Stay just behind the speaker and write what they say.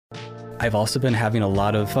I've also been having a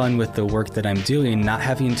lot of fun with the work that I'm doing, not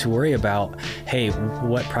having to worry about, hey,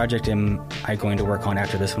 what project am I going to work on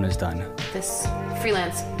after this one is done? This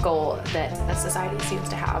freelance goal that a society seems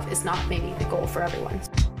to have is not maybe the goal for everyone.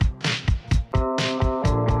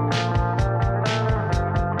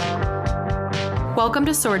 Welcome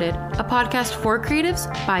to Sorted, a podcast for creatives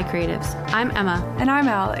by creatives. I'm Emma. And I'm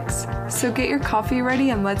Alex. So get your coffee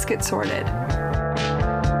ready and let's get sorted.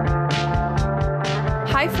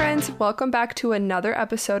 Hi friends, welcome back to another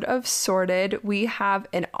episode of Sorted. We have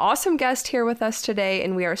an awesome guest here with us today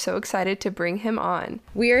and we are so excited to bring him on.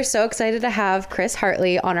 We are so excited to have Chris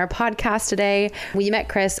Hartley on our podcast today. We met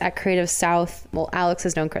Chris at Creative South. Well, Alex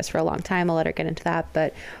has known Chris for a long time. I'll let her get into that.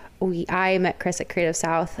 But I met Chris at Creative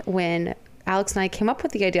South when Alex and I came up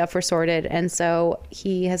with the idea for Sorted, and so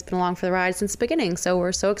he has been along for the ride since the beginning. So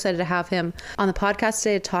we're so excited to have him on the podcast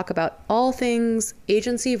today to talk about all things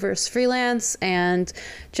agency versus freelance and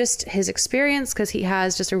just his experience, because he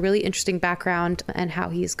has just a really interesting background and how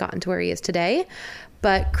he's gotten to where he is today.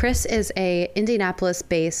 But Chris is a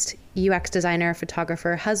Indianapolis-based UX designer,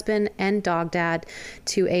 photographer, husband, and dog dad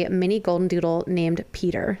to a mini golden doodle named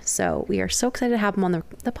Peter. So we are so excited to have him on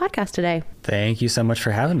the podcast today. Thank you so much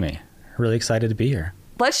for having me. Really excited to be here.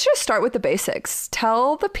 Let's just start with the basics.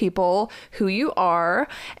 Tell the people who you are,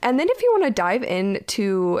 and then if you want to dive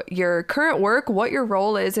into your current work, what your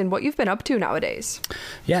role is, and what you've been up to nowadays.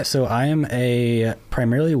 Yeah, so I am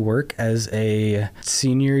primarily work as a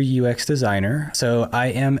senior UX designer. So I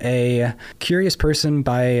am a curious person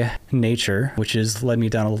by nature, which has led me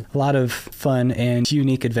down a lot of fun and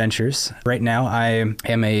unique adventures. Right now, I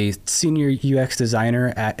am a senior UX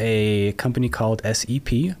designer at a company called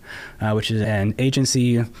SEP, which is an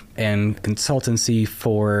agency and consultancy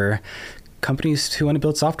for companies who want to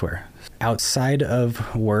build software. Outside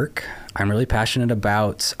of work, I'm really passionate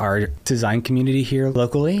about our design community here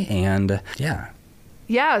locally, and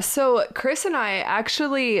yeah, so Chris and I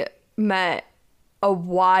actually met a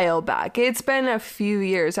while back. It's been a few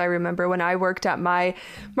years. I remember when I worked at my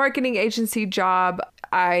marketing agency job,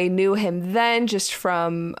 I knew him then just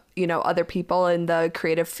from, other people in the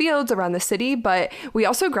creative fields around the city, but we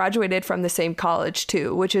also graduated from the same college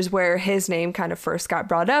too, which is where his name kind of first got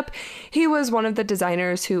brought up. He was one of the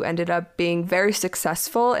designers who ended up being very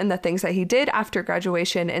successful in the things that he did after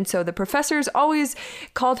graduation. And so the professors always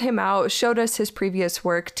called him out, showed us his previous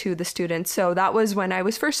work to the students. So that was when I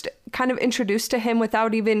was first kind of introduced to him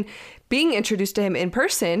without even being introduced to him in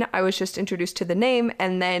person. I was just introduced to the name.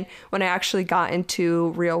 And then when I actually got into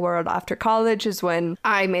real world after college is when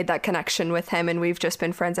I made that connection with him, and we've just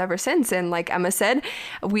been friends ever since. And like Emma said,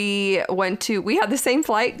 we had the same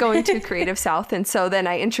flight going to Creative South. And so then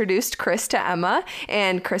I introduced Chris to Emma,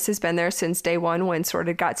 and Chris has been there since day one when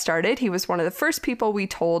Sorted got started. He was one of the first people we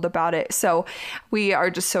told about it. So we are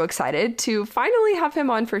just so excited to finally have him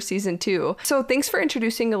on for season 2. So thanks for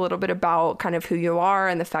introducing a little bit about kind of who you are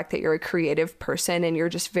and the fact that you're a creative person and you're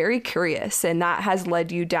just very curious, and that has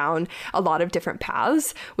led you down a lot of different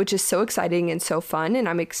paths, which is so exciting and so fun, and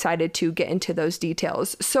I'm excited to get into those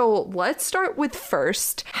details. So let's start with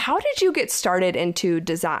first, how did you get started into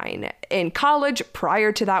design? In college,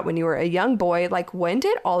 prior to that, when you were a young boy, like when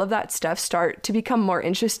did all of that stuff start to become more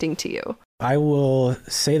interesting to you? I will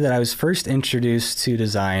say that I was first introduced to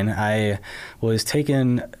design. I was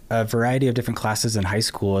taking a variety of different classes in high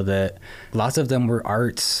school that lots of them were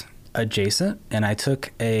arts adjacent, and I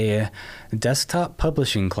took a desktop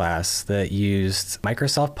publishing class that used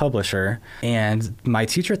Microsoft Publisher, and my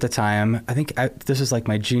teacher at the time, this was like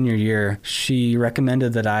my junior year, she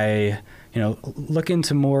recommended that I look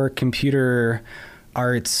into more computer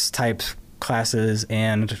arts type classes,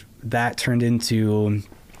 and that turned into,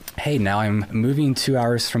 hey, now I'm moving 2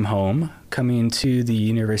 hours from home, coming to the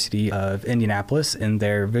University of Indianapolis in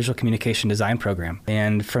their visual communication design program.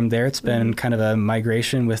 And from there, it's been kind of a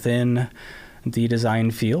migration within the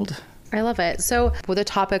design field. I love it. So with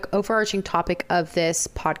the overarching topic of this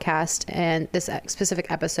podcast and this specific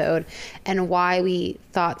episode, and why we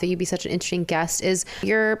thought that you'd be such an interesting guest, is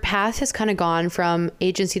your path has kind of gone from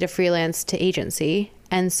agency to freelance to agency.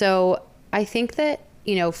 And so I think that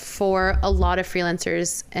for a lot of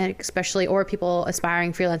freelancers, and especially, or people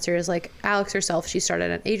aspiring freelancers like Alex herself, she started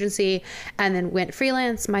an agency and then went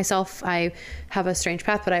freelance. Myself, I have a strange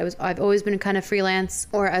path, but I've always been kind of freelance,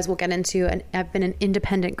 or as we'll get into, and I've been an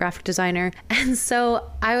independent graphic designer. And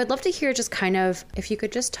so I would love to hear just kind of, if you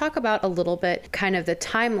could just talk about a little bit, kind of the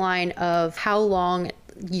timeline of how long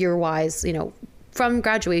year-wise, from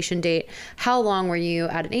graduation date, how long were you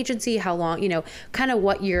at an agency? How long, kind of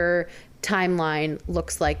what your timeline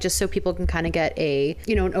looks like, just so people can kind of get an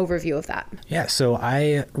overview of that. Yeah. So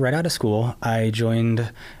right out of school, I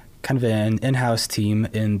joined kind of an in-house team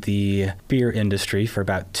in the beer industry for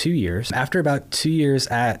about 2 years. After about 2 years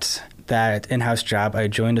at that in-house job, I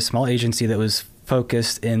joined a small agency that was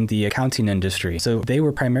focused in the accounting industry. So they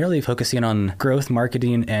were primarily focusing on growth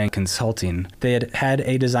marketing and consulting. They had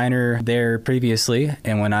a designer there previously,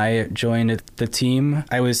 and when I joined the team,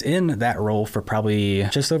 I was in that role for probably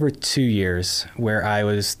just over 2 years, where I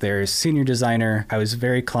was their senior designer. I was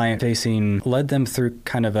very client-facing, led them through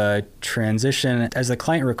kind of a transition as the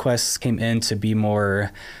client requests came in to be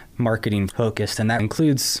more marketing-focused, and that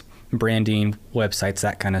includes branding, websites,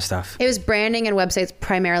 that kind of stuff. It was branding and websites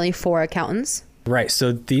primarily for accountants? Right.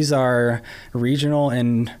 So these are regional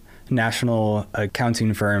and national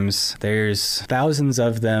accounting firms. There's thousands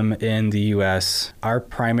of them in the US. Our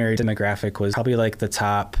primary demographic was probably like the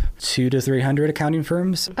top 200 to 300 accounting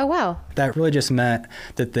firms. Oh, wow. That really just meant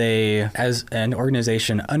that they, as an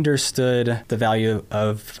organization, understood the value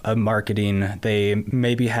of marketing. They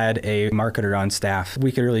maybe had a marketer on staff.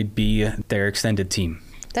 We could really be their extended team.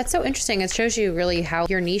 That's so interesting. It shows you really how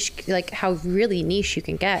your niche, like how really niche you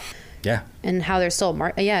can get. Yeah. And how there's still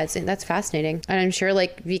that's fascinating. And I'm sure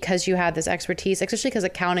like because you had this expertise, especially because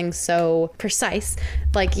accounting's so precise,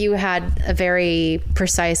 like you had a very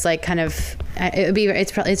precise like kind of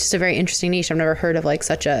it's just a very interesting niche. I've never heard of like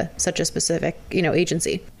such a specific,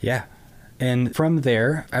 agency. Yeah. And from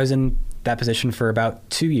there, I was in that position for about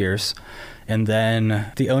 2 years. And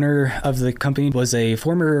then the owner of the company was a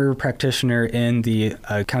former practitioner in the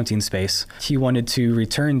accounting space. He wanted to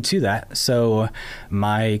return to that. So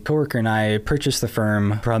my coworker and I purchased the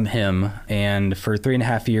firm from him. And for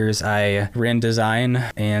 3.5 years, I ran design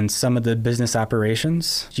and some of the business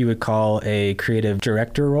operations you would call a creative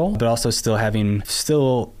director role, but also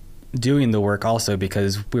still doing the work also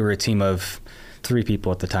because we were a team of 3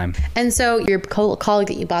 people at the time. And so your colleague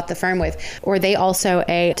that you bought the firm with, were they also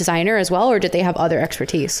a designer as well, or did they have other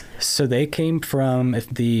expertise? So they came from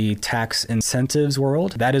the tax incentives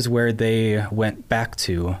world. That is where they went back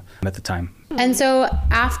to at the time. And so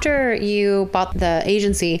after you bought the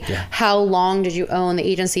agency, How long did you own the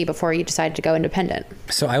agency before you decided to go independent?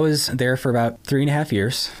 So I was there for about 3.5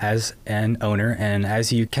 years as an owner. And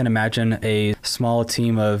as you can imagine, a small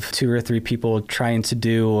team of 2 or 3 people trying to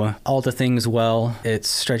do all the things well, it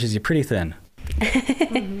stretches you pretty thin.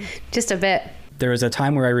 Just a bit. There was a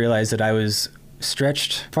time where I realized that I was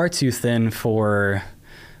stretched far too thin for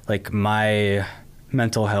like my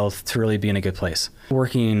mental health to really be in a good place.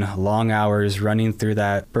 Working long hours, running through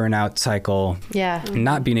that burnout cycle,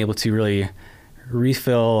 not being able to really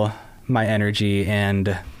refill my energy,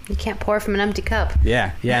 and you can't pour from an empty cup.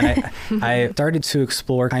 Yeah. And I started to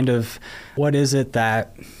explore kind of what is it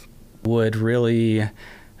that would really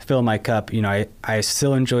fill my cup. I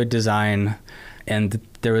still enjoyed design, and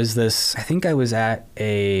there was this, I think I was at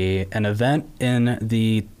an event in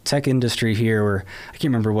the tech industry here where I can't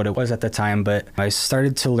remember what it was at the time, but I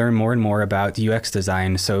started to learn more and more about UX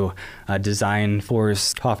design. So design for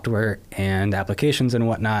software and applications and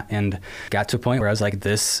whatnot, and got to a point where I was like,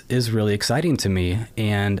 this is really exciting to me.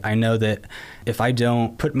 And I know that if I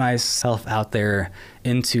don't put myself out there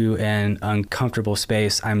into an uncomfortable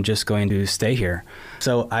space, I'm just going to stay here.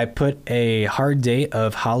 So I put a hard date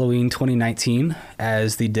of Halloween 2019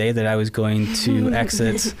 as the day that I was going to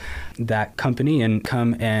exit that company and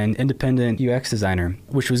become an independent UX designer,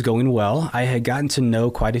 which was going well. I had gotten to know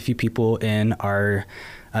quite a few people in our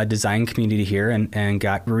design community here and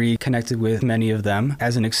got reconnected with many of them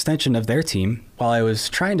as an extension of their team while I was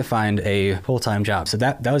trying to find a full-time job. So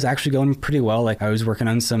that was actually going pretty well. Like I was working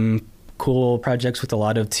on some cool projects with a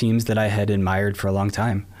lot of teams that I had admired for a long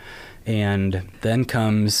time. And then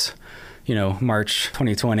comes, March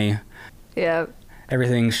 2020. Yeah.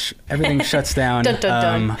 Everything shuts down. Dun,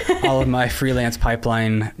 dun, dun. All of my freelance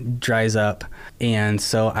pipeline dries up. And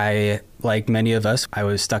so I, like many of us, I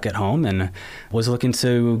was stuck at home and was looking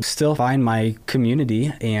to still find my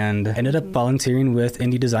community, and ended up volunteering with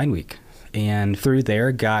Indie Design Week. And through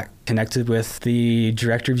there, got connected with the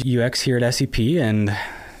director of UX here at SEP, and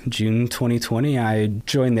June 2020, I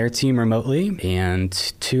joined their team remotely, and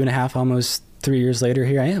 2.5, almost 3 years later,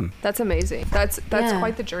 here I am. That's amazing. That's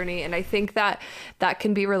quite the journey. And I think that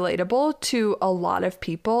can be relatable to a lot of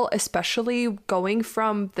people, especially going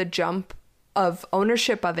from the jump of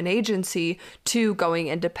ownership of an agency to going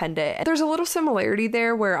independent. There's a little similarity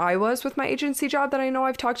there where I was with my agency job that I know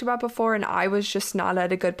I've talked about before, and I was just not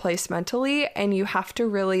at a good place mentally. And you have to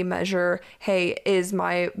really measure, hey, is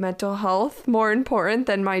my mental health more important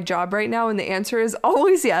than my job right now? And the answer is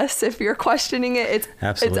always yes. If you're questioning it,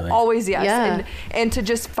 it's always yes. Yeah. And to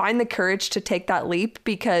just find the courage to take that leap,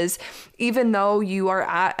 because even though you are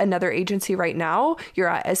at another agency right now, you're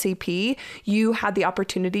at SAP, you had the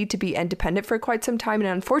opportunity to be independent for quite some time. And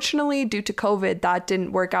unfortunately, due to COVID, that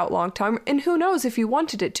didn't work out long term. And who knows if you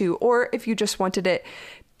wanted it to, or if you just wanted it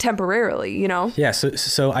temporarily, you know? Yeah.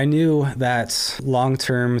 So I knew that long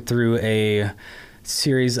term through a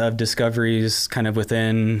series of discoveries kind of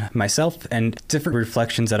within myself and different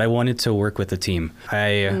reflections that I wanted to work with a team.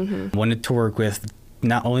 I wanted to work with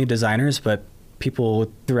not only designers, but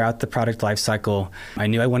people throughout the product lifecycle. I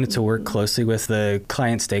knew I wanted to work closely with the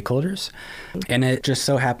client stakeholders, and it just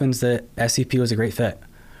so happens that SCP was a great fit,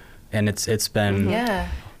 and it's been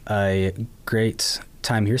a great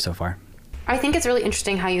time here so far. I think it's really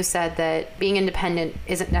interesting how you said that being independent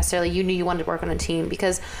isn't necessarily you knew you wanted to work on a team,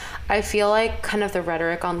 because I feel like kind of the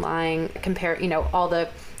rhetoric online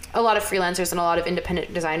a lot of freelancers and a lot of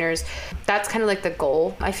independent designers, that's kind of like the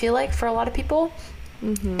goal, I feel like, for a lot of people.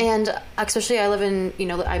 And especially I live in,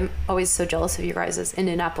 I'm always so jealous of you guys'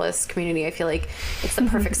 Indianapolis community. I feel like it's the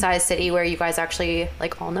perfect size city where you guys actually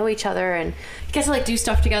like all know each other and you get to like do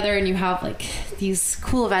stuff together, and you have like these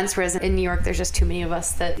cool events. Whereas in New York, there's just too many of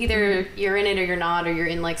us that either you're in it or you're not, or you're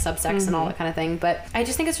in like subsects and all that kind of thing. But I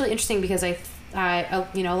just think it's really interesting because I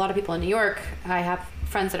a lot of people in New York, I have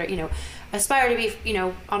friends that are, aspire to be,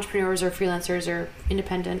 entrepreneurs or freelancers or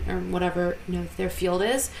independent or whatever, their field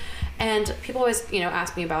is. And people always,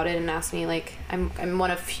 ask me about it and ask me, like, I'm one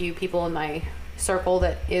of few people in my circle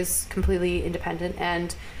that is completely independent.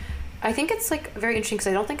 And I think it's like very interesting because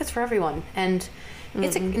I don't think it's for everyone. And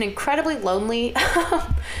it's an incredibly lonely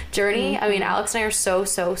journey. I mean, Alex and I are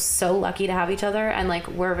so lucky to have each other. And like,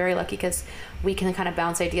 we're very lucky because we can kind of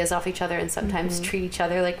bounce ideas off each other and sometimes treat each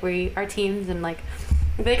other like we are teams, and like,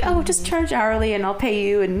 be like, oh, just charge hourly and I'll pay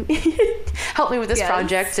you and help me with this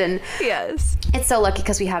project. And it's so lucky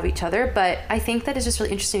because we have each other. But I think that is just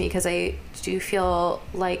really interesting because I do feel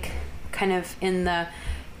like kind of in the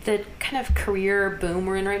kind of career boom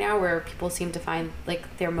we're in right now, where people seem to find like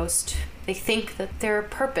they think that their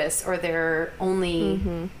purpose or their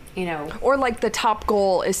only or like the top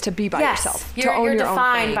goal is to be by yourself. You're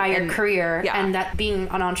defined by your career, and that being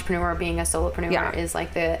an entrepreneur, being a solopreneur is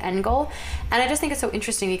like the end goal. And I just think it's so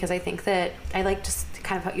interesting because I think that I like just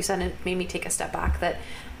kind of what you said, and it made me take a step back that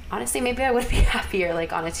honestly maybe I would be happier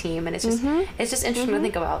like on a team. And it's just it's just interesting to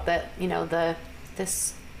think about that,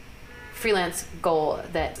 this freelance goal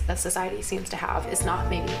that a society seems to have is not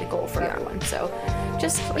maybe the goal for everyone. So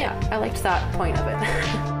just I liked that point of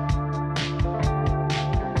it.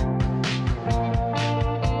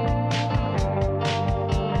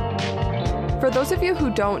 For those of you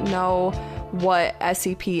who don't know what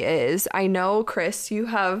SEP is, I know, Chris, you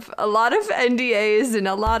have a lot of NDAs and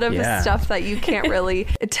a lot of stuff that you can't really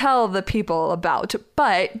tell the people about,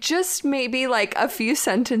 but just maybe like a few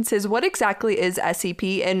sentences. What exactly is SEP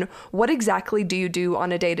and what exactly do you do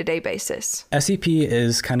on a day-to-day basis? SEP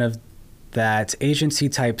is kind of that agency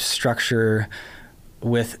type structure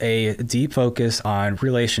with a deep focus on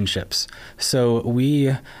relationships. So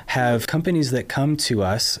we have companies that come to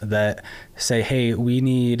us that say, hey, we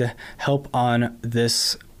need help on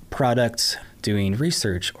this product, doing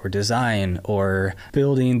research or design or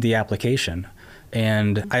building the application.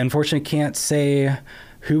 And I unfortunately can't say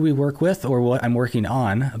who we work with or what I'm working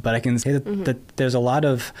on, but I can say that there's a lot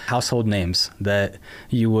of household names that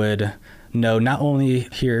you would know, not only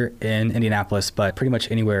here in Indianapolis, but pretty much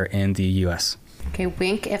anywhere in the US. Okay,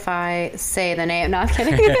 wink if I say the name. No, I'm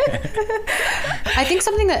kidding. I think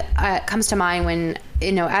something that comes to mind when,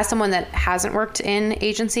 as someone that hasn't worked in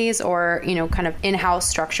agencies or, kind of in-house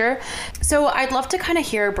structure. So I'd love to kind of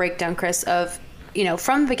hear a breakdown, Chris, of,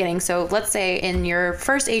 from the beginning. So let's say in your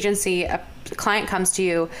first agency, a client comes to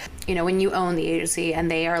you, when you own the agency and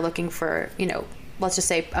they are looking for, let's just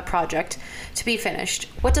say a project to be finished.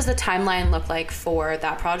 What does the timeline look like for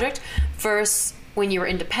that project versus when you were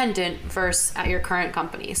independent versus at your current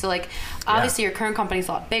company? So like, obviously your current company is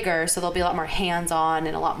a lot bigger, so there'll be a lot more hands-on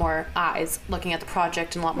and a lot more eyes looking at the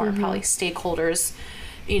project and a lot more probably stakeholders,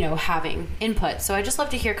 having input. So I just love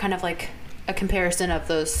to hear kind of like a comparison of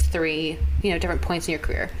those three, different points in your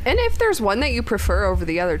career. And if there's one that you prefer over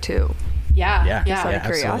the other two. Yeah. Just out of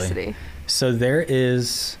curiosity. Absolutely. So there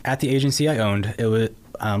is, at the agency I owned, it was,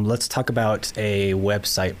 let's talk about a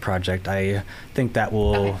website project. I think that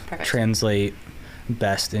will translate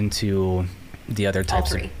best into the other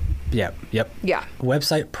types. All three. Yep. Yeah.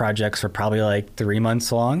 Website projects are probably like 3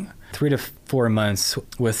 months long, 3 to 4 months,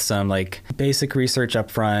 with some like basic research up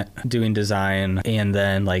front, doing design, and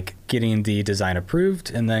then like getting the design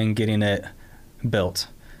approved and then getting it built.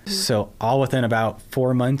 So all within about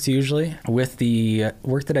 4 months usually. With the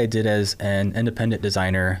work that I did as an independent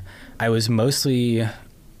designer, I was mostly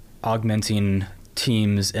augmenting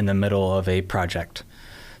teams in the middle of a project.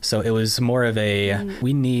 So it was more of a,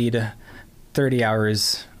 we need 30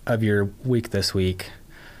 hours of your week this week.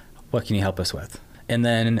 What can you help us with? And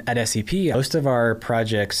then at SEP, most of our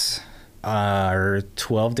projects are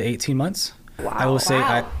 12 to 18 months. Wow. I will say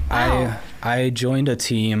I joined a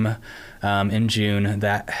team in June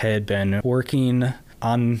that had been working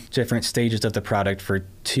on different stages of the product for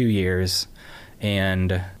 2 years.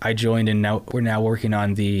 And I joined, and now we're now working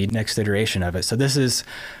on the next iteration of it. So this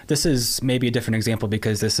is maybe a different example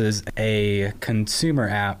because this is a consumer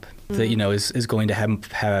app that, you know, is going to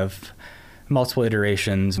have multiple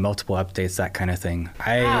iterations, multiple updates, that kind of thing.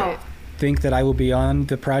 I think that I will be on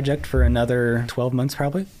the project for another 12 months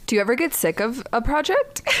probably. Do you ever get sick of a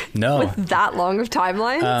project? No. With that long of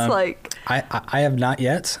timelines? I have not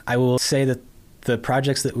yet. I will say that the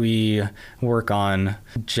projects that we work on,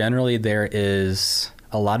 generally there is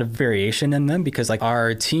a lot of variation in them because like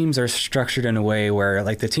our teams are structured in a way where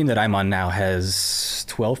like the team that I'm on now has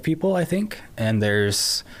 12 people, I think. And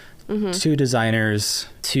there's 2 designers,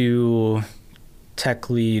 2 tech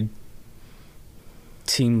lead,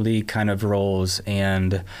 team lead kind of roles,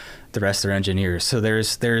 and the rest are engineers. So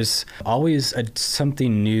there's always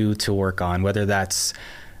something new to work on, whether that's,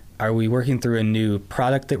 are we working through a new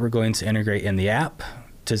product that we're going to integrate in the app?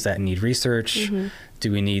 Does that need research?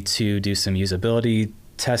 Do we need to do some usability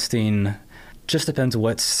testing? Just depends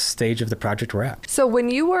what stage of the project we're at. So when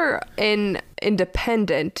you were an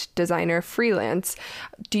independent designer, freelance,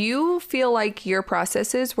 do you feel like your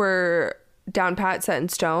processes were down pat, set in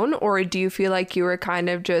stone? Or do you feel like you were kind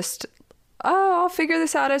of just, oh, I'll figure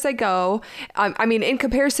this out as I go? I mean, in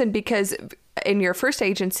comparison, because in your first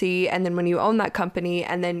agency and then when you own that company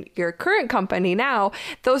and then your current company now,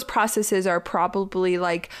 those processes are probably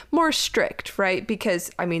like more strict, right?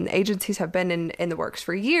 Because I mean, agencies have been in the works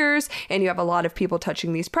for years and you have a lot of people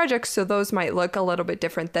touching these projects. So those might look a little bit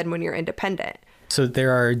different than when you're independent. So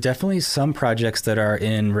there are definitely some projects that are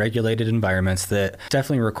in regulated environments that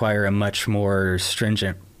definitely require a much more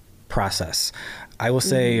stringent process. I will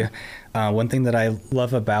say one thing that I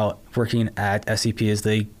love about working at SEP is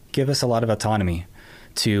they give us a lot of autonomy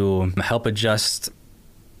to help adjust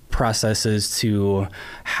processes to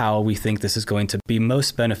how we think this is going to be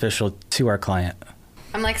most beneficial to our client.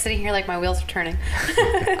 I'm like sitting here like my wheels are turning.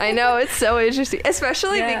 I know, it's so interesting,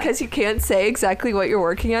 especially because you can't say exactly what you're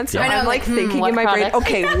working on. So I'm like thinking in my brain,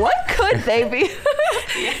 okay, what could they be?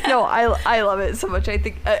 No, I love it so much. I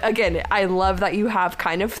think, again, I love that you have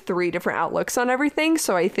kind of 3 different outlooks on everything.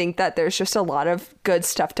 So I think that there's just a lot of good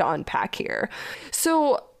stuff to unpack here.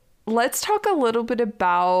 So let's talk a little bit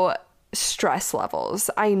about stress levels.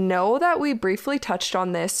 I know that we briefly touched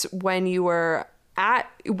on this when you were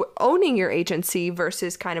at owning your agency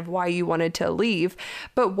versus kind of why you wanted to leave.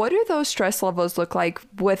 But what do those stress levels look like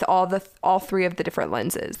with all 3 of the different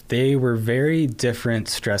lenses? They were very different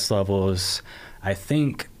stress levels. I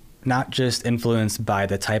think not just influenced by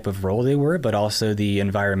the type of role they were, but also the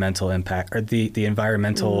environmental impact or the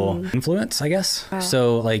environmental influence, I guess.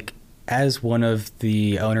 So like, as one of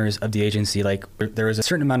the owners of the agency, like there was a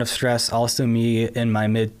certain amount of stress. Also me in my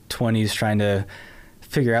mid-20s trying to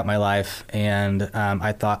figure out my life. And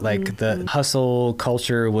I thought like the hustle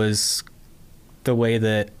culture was the way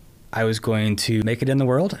that I was going to make it in the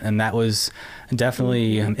world. And that was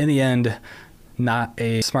definitely, in the end, not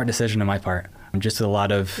a smart decision on my part. Just a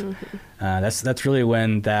lot of, that's really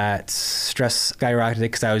when that stress skyrocketed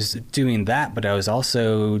because I was doing that, but I was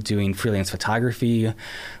also doing freelance photography,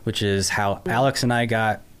 which is how Alex and I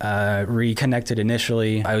got reconnected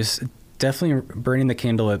initially. I was definitely burning the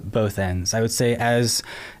candle at both ends. I would say as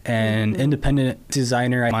an independent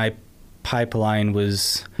designer, my pipeline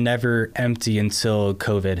was never empty until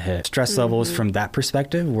COVID hit. Stress levels from that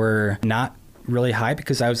perspective were not really high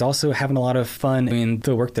because I was also having a lot of fun doing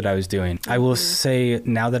the work that I was doing. I will say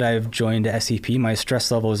now that I've joined SEP, my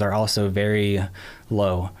stress levels are also very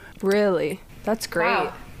low. Really? That's great.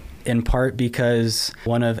 Wow. In part because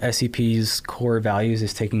one of SEP's core values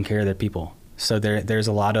is taking care of their people. So there's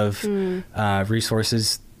a lot of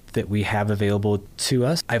resources that we have available to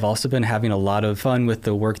us. I've also been having a lot of fun with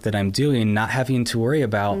the work that I'm doing, not having to worry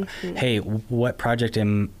about, hey, what project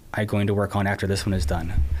am I going to work on after this one is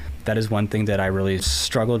done? That is one thing that I really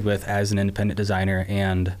struggled with as an independent designer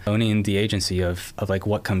and owning the agency of like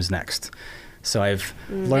what comes next. So I've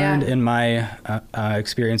learned in my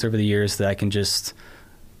experience over the years that I can just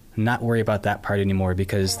not worry about that part anymore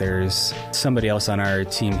because there's somebody else on our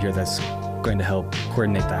team here that's going to help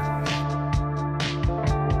coordinate that.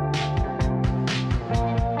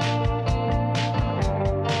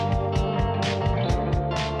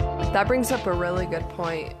 That brings up a really good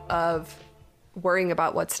point of worrying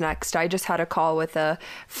about what's next. I just had a call with a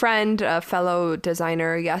friend, a fellow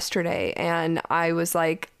designer yesterday, and I was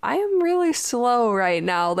like, I am really slow right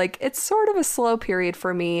now. Like, it's sort of a slow period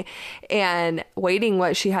for me, and waiting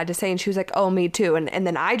what she had to say. And she was like, oh, me too. And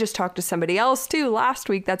then I just talked to somebody else too last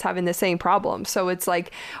week that's having the same problem. So it's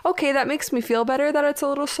like, okay, that makes me feel better that it's a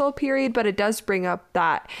little slow period, but it does bring up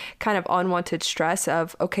that kind of unwanted stress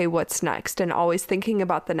of, okay, what's next? And always thinking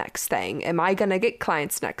about the next thing. Am I going to get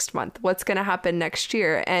clients next month? What's going to happen next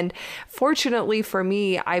year? And fortunately for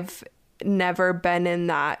me, I've never been in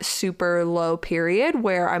that super low period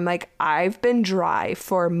where I'm like, I've been dry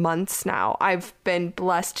for months now. I've been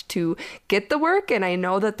blessed to get the work, and I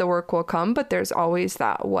know that the work will come, but there's always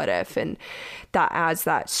that what if, and that adds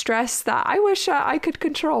that stress that I wish I could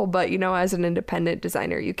control. But, you know, as an independent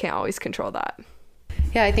designer, you can't always control that.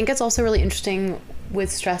 Yeah, I think it's also really interesting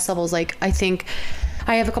with stress levels. Like, I think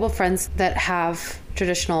I have a couple of friends that have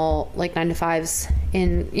traditional like 9-to-5s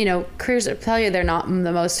in, you know, careers that tell you they're not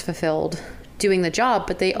the most fulfilled doing the job,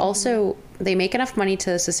 but they make enough money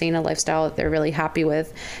to sustain a lifestyle that they're really happy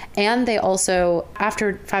with. And they also,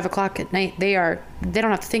 after 5 o'clock at night, they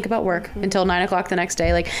don't have to think about work until 9 o'clock the next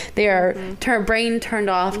day. Like, they are brain turned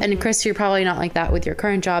off. And Chris, you're probably not like that with your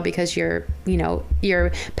current job because you're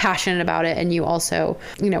passionate about it, and you also,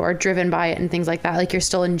 are driven by it and things like that. Like, you're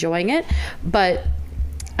still enjoying it. But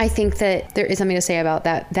I think that there is something to say about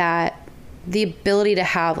that the ability to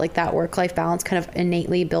have like that work-life balance kind of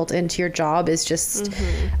innately built into your job is just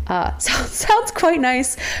sounds quite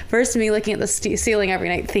nice versus me looking at the ceiling every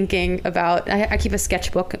night thinking about, I keep a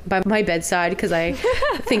sketchbook by my bedside because I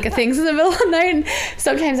think of things in the middle of the night, and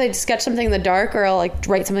sometimes I sketch something in the dark, or I'll like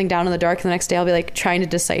write something down in the dark, and the next day I'll be like trying to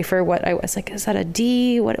decipher what I was like, is that a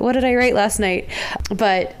D? What did I write last night?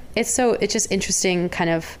 But it's just interesting, kind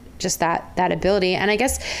of just that ability. And I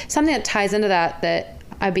guess something that ties into that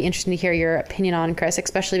I'd be interested to hear your opinion on, Chris,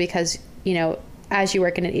 especially because, as you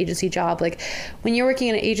work in an agency job, like when you're working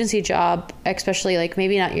in an agency job, especially like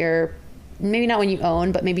maybe not when you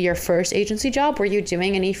own, but maybe your first agency job, were you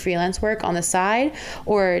doing any freelance work on the side,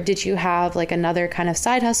 or did you have like another kind of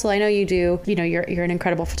side hustle? I know you do, you're an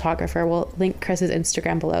incredible photographer. We'll link Chris's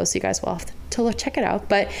Instagram below, so you guys will have to check it out.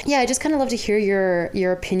 But yeah, I just kind of love to hear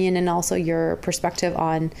your opinion and also your perspective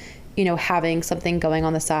on, having something going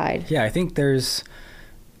on the side. Yeah, I think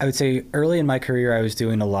I would say early in my career, I was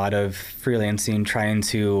doing a lot of freelancing, trying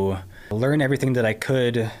to learn everything that I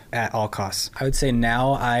could at all costs. I would say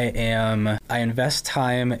now I invest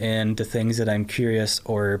time into things that I'm curious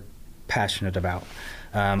or passionate about.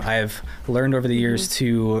 I've learned over the years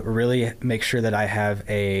to really make sure that I have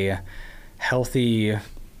a healthy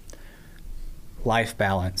life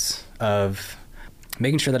balance of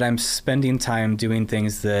making sure that I'm spending time doing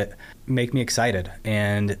things that make me excited.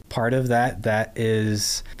 And part of that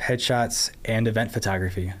is headshots and event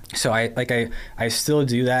photography. So I still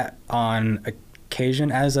do that on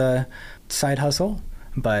occasion as a side hustle,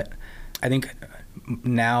 but I think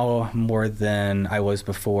now more than I was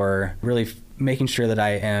before, really making sure that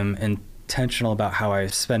I am intentional about how I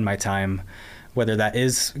spend my time, whether that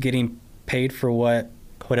is getting paid for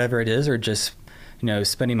whatever it is, or just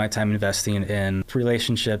spending my time investing in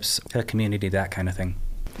relationships, a community, that kind of thing.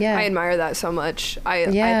 Yeah. I admire that so much. I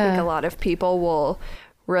think a lot of people will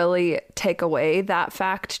really take away that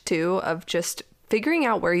fact too, of just figuring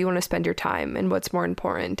out where you want to spend your time and what's more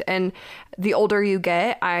important. And the older you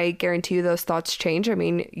get, I guarantee you those thoughts change. I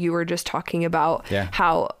mean, you were just talking about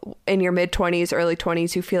how in your mid-20s, early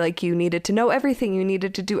 20s, you feel like you needed to know everything, you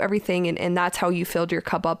needed to do everything, and that's how you filled your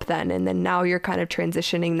cup up then. And then now you're kind of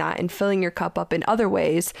transitioning that and filling your cup up in other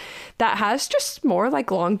ways that has just more like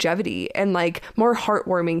longevity and like more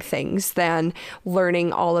heartwarming things than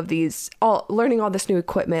learning all this new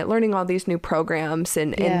equipment, learning all these new programs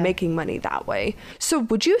and making money that way. So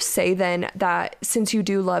would you say then that since you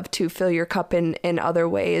do love to fill your cup in other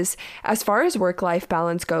ways, as far as work-life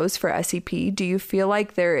balance goes for SEP, do you feel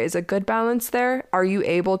like there is a good balance there? Are you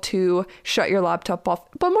able to shut your laptop off?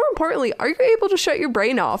 But more importantly, are you able to shut your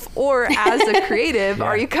brain off? Or as a creative,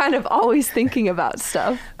 are you kind of always thinking about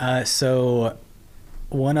stuff? So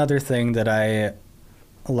one other thing that I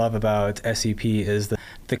love about SEP is that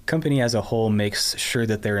the company as a whole makes sure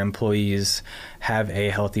that their employees have a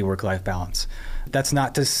healthy work-life balance. That's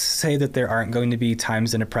not to say that there aren't going to be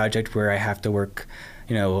times in a project where I have to work,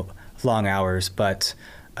 long hours, but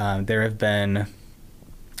there have been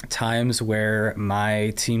times where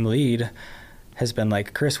my team lead has been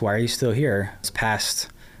like, Chris, why are you still here? It's past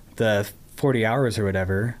the 40 hours or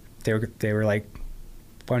whatever. They were like,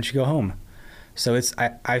 why don't you go home? So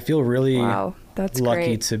I feel really wow, that's lucky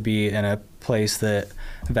great. to be in a place that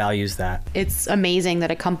values that. It's amazing that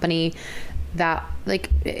a company that, like,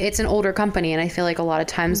 it's an older company, and I feel like a lot of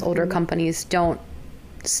times older companies don't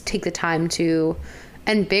take the time to,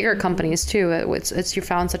 and bigger companies too. It's you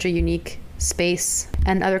found such a unique space,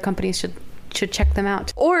 and other companies should check them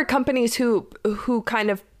out. Or companies who kind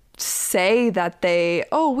of say that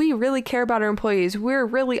we really care about our employees. We're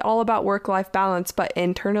really all about work-life balance, but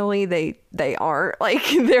internally they aren't. Like,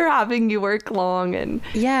 they're having you work long. And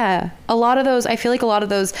yeah, I feel like a lot of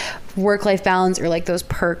those work-life balance, or like those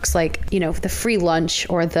perks, like, you know, the free lunch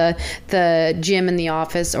or the gym in the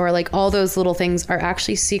office, or like all those little things are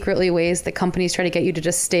actually secretly ways that companies try to get you to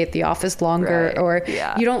just stay at the office longer. Right. Or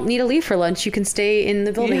Yeah. you don't need to leave for lunch. You can stay in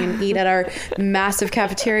the building and eat at our massive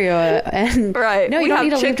cafeteria. And right. no, you we don't have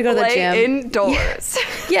need to leave to go to the Chick-fil-A gym. indoors.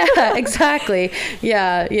 Yeah, exactly.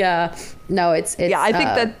 Yeah. No, it's yeah, I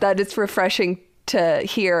think that it's refreshing to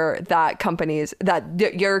hear that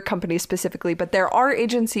your company specifically, but there are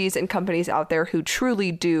agencies and companies out there who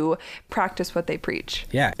truly do practice what they preach.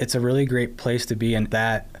 Yeah, it's a really great place to be, and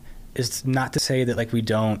that is not to say that like we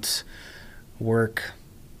don't work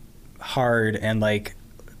hard and like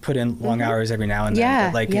put in long hours every now and then. Yeah,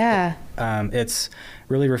 But like yeah. It's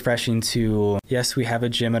really refreshing to, yes, we have a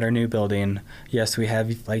gym at our new building. Yes, we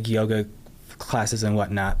have like yoga classes and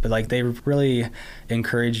whatnot, but like they really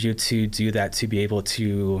encourage you to do that, to be able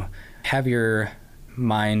to have your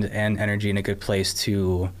mind and energy in a good place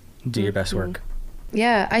to do your best work.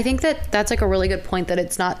 Yeah, I think that's like a really good point, that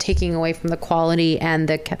it's not taking away from the quality and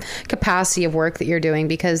the capacity of work that you're doing,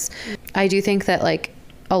 because I do think that like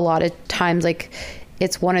a lot of times like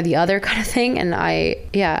it's one or the other kind of thing. And I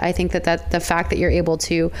think that the fact that you're able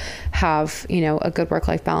to have, you know, a good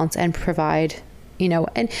work-life balance and provide, you know,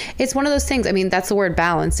 and it's one of those things. I mean, that's the word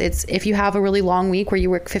balance. It's if you have a really long week where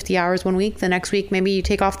you work 50 hours one week, the next week, maybe you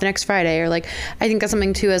take off the next Friday, or like, I think that's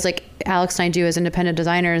something too, as like Alex and I do as independent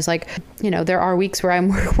designers. Like, you know, there are weeks where I'm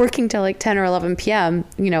working till like 10 or 11 PM,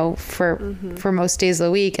 you know, for most days of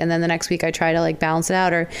the week. And then the next week I try to like balance it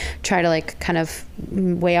out, or try to like kind of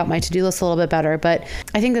weigh out my to-do list a little bit better. But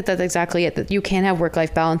I think that that's exactly it, that you can have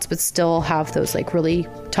work-life balance, but still have those like really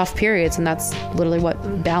tough periods. And that's literally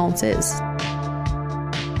what balance is.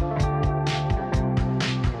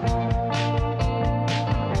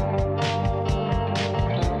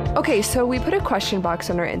 Okay, so we put a question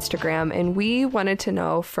box on our Instagram, and we wanted to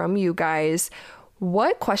know from you guys,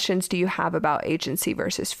 what questions do you have about agency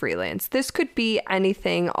versus freelance? This could be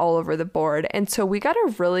anything all over the board. And so we got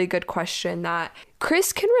a really good question that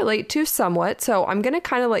Chris can relate to somewhat. So I'm going to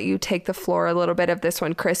kind of let you take the floor a little bit of this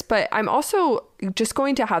one, Chris, but I'm also just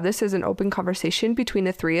going to have this as an open conversation between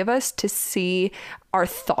the three of us to see our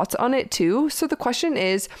thoughts on it too. So the question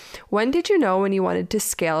is, when did you know when you wanted to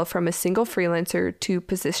scale from a single freelancer to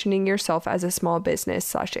positioning yourself as a small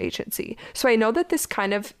business / agency? So I know that this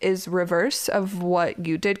kind of is reverse of what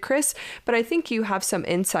you did, Chris, but I think you have some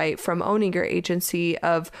insight from owning your agency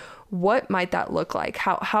of what might that look like?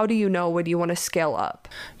 How do you know when you want to scale up?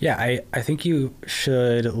 Yeah, I think you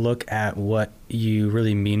should look at what you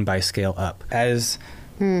really mean by scale up. As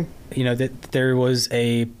you know, that there was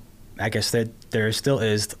I guess that there still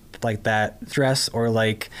is like that stress or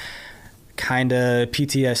like kind of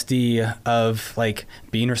PTSD of like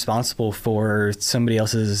being responsible for somebody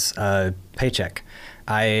else's paycheck.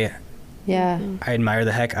 I admire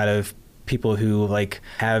the heck out of people who like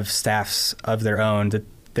have staffs of their own that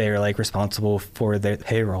they're like responsible for their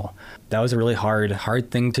payroll. That was a really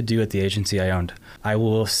hard thing to do at the agency I owned. I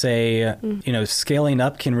will say, you know, scaling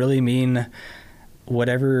up can really mean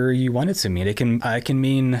whatever you want it to mean. It can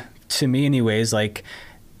mean, to me anyways, like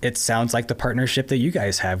it sounds like the partnership that you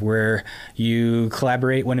guys have where you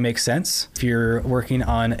collaborate when it makes sense. If you're working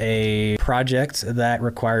on a project that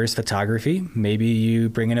requires photography, maybe you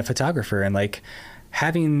bring in a photographer, and like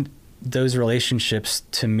having those relationships,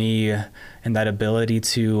 to me, and that ability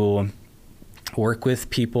to work with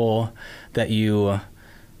people that you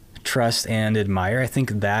trust and admire, I think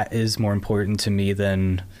that is more important to me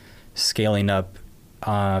than scaling up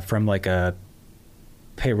from like a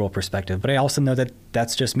payroll perspective. But I also know that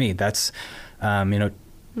that's just me. That's, you know,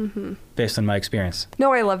 based on my experience.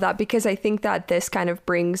 No, I love that, because I think that this kind of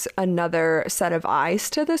brings another set of eyes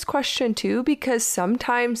to this question too, because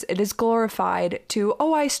sometimes it is glorified to,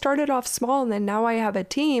 oh, I started off small and then now I have a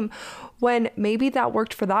team, when maybe that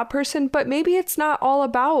worked for that person, but maybe it's not all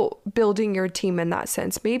about building your team in that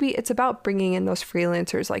sense. Maybe it's about bringing in those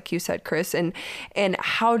freelancers, like you said, Chris, and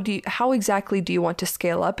how exactly do you want to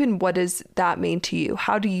scale up, and what does that mean to you?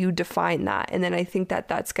 How do you define that? And then I think that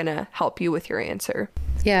that's going to help you with your answer.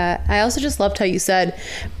 Yeah, I also just loved how you said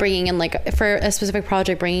bringing in, like, for a specific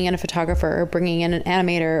project, bringing in a photographer or bringing in an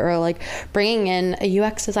animator or like bringing in a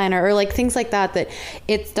UX designer or like things like that, that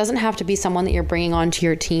it doesn't have to be someone that you're bringing onto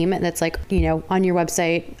your team and that's like, you know, on your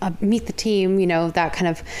website, meet the team, you know, that kind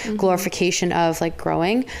of glorification of like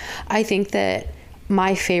growing. I think that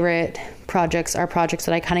my favorite projects are projects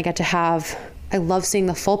that I kind of get to have. I love seeing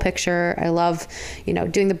the full picture. I love, you know,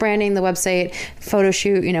 doing the branding, the website, photo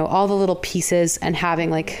shoot, you know, all the little pieces and having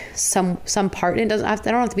like some part. It doesn't have,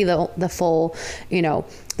 I don't have to be the full, you know,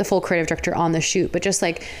 the full creative director on the shoot, but just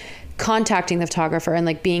like contacting the photographer and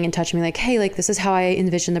like being in touch with me, like, hey, like this is how I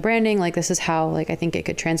envision the branding. Like this is how like I think it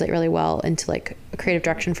could translate really well into like a creative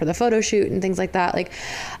direction for the photo shoot and things like that. Like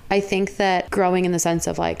I think that growing in the sense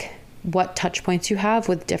of like what touch points you have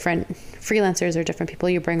with different freelancers or different people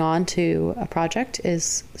you bring on to a project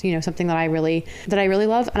is, you know, something that I really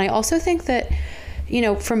love. And I also think that, you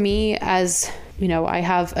know, for me, as you know, I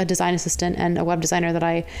have a design assistant and a web designer that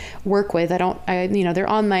I work with. You know, they're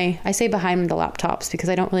on my, I say behind the laptops because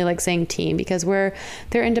I don't really like saying team because they're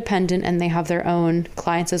independent and they have their own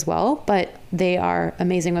clients as well, but they are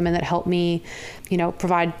amazing women that help me, you know,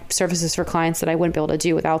 provide services for clients that I wouldn't be able to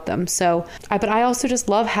do without them. So, but I also just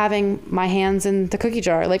love having my hands in the cookie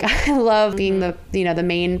jar. Like I love being the, you know, the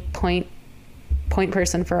main point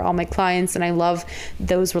person for all my clients. And I love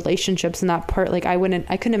those relationships and that part. Like I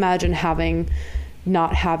couldn't imagine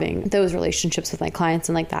not having those relationships with my clients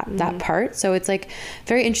and like that part. So it's like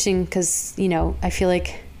very interesting because, you know, I feel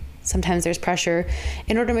like sometimes there's pressure.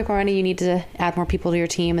 In order to make more money, you need to add more people to your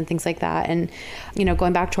team and things like that. And, you know,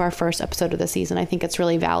 going back to our first episode of the season, I think it's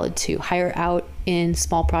really valid to hire out in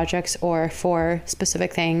small projects or for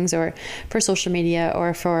specific things or for social media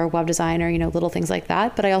or for web design or, you know, little things like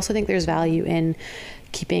that. But I also think there's value in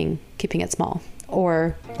keeping it small.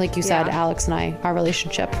 Or like you said, Alex and I, our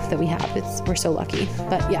relationship that we have, we're so lucky.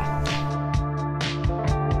 But yeah.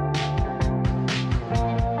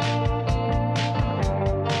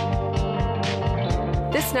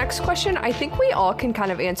 This next question, I think we all can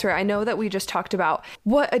kind of answer. I know that we just talked about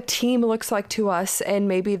what a team looks like to us, and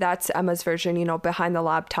maybe that's Emma's version, you know, behind the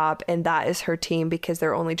laptop, and that is her team because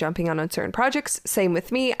they're only jumping on certain projects. Same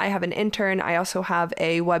with me. I have an intern. I also have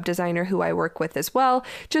a web designer who I work with as well,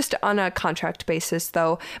 just on a contract basis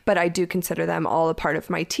though, but I do consider them all a part of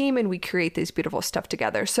my team and we create this beautiful stuff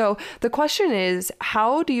together. So the question is,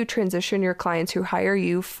 how do you transition your clients who hire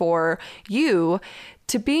you for you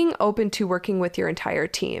to being open to working with your entire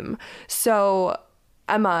team? So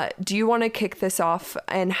Emma, do you want to kick this off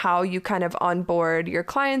and how you kind of onboard your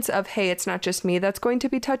clients of, hey, it's not just me that's going to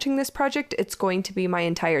be touching this project, it's going to be my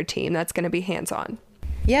entire team that's going to be hands-on?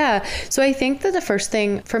 Yeah. So I think that the first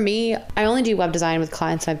thing for me, I only do web design with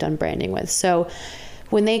clients I've done branding with. So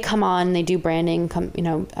when they come on, they do branding, you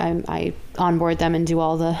know, I onboard them and do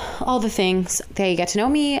all the things. They get to know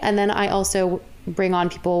me. And then I also bring on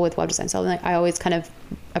people with web design. So I always kind of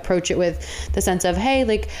approach it with the sense of, hey,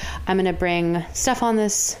 like I'm going to bring Steph on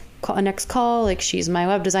this next call. Like she's my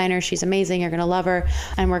web designer. She's amazing. You're going to love her.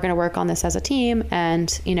 And we're going to work on this as a team.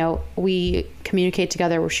 And, you know, we communicate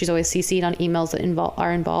together where she's always CC'd on emails that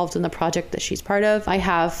are involved in the project that she's part of. I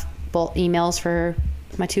have both emails for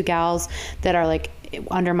my two gals that are like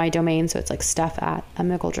under my domain. So it's like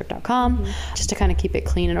steph@emmagoldrick.com, just to kind of keep it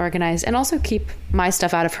clean and organized and also keep my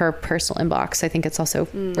stuff out of her personal inbox. I think it's also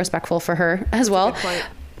respectful for her as well.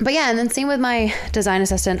 But yeah, and then same with my design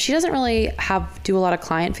assistant. She doesn't really do a lot of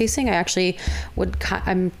client facing.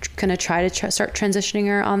 I'm going to try to start transitioning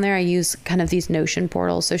her on there. I use kind of these Notion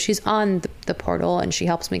portals. So she's on the portal and she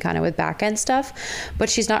helps me kind of with back end stuff, but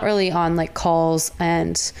she's not really on like calls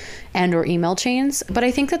and or email chains. But I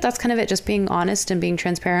think that that's kind of it, just being honest and being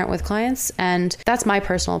transparent with clients. And that's my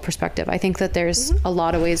personal perspective. I think that there's a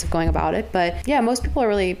lot of ways of going about it, but yeah, most people are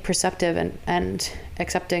really perceptive and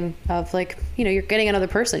accepting of, like, you know, you're getting another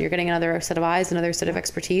person, you're getting another set of eyes, another set of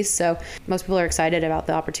expertise. So most people are excited about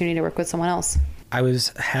the opportunity to work with someone else. I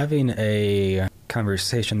was having a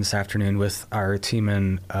conversation this afternoon with our team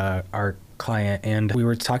and our client, and we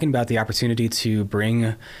were talking about the opportunity to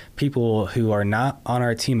bring people who are not on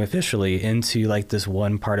our team officially into like this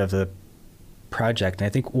one part of the project. And I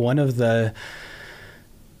think one of the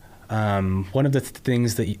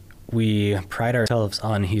things that we pride ourselves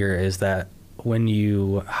on here is that when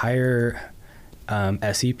you hire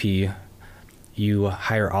SEP, you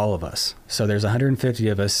hire all of us. So there's 150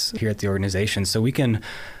 of us here at the organization. So we can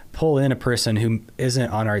pull in a person who isn't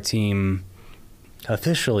on our team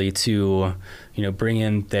officially to, bring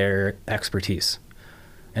in their expertise.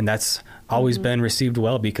 And that's always been received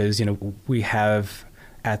well because, we have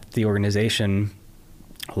at the organization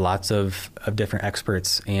lots of different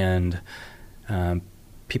experts and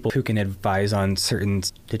people who can advise on certain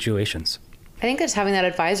situations. I think just having that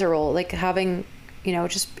advisor role, like having,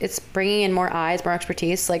 just it's bringing in more eyes, more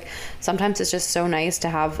expertise. Like sometimes it's just so nice to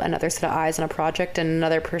have another set of eyes on a project and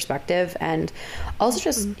another perspective. And also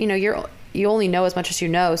just, you only know as much as you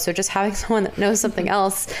know. So just having someone that knows something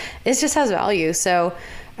else, it just has value. So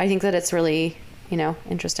I think that it's really,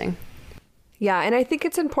 interesting. Yeah, and I think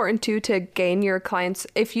it's important too to gain your clients.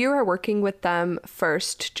 If you are working with them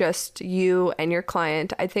first, just you and your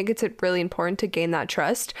client, I think it's really important to gain that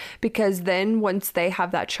trust, because then once they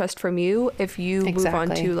have that trust from you, if you move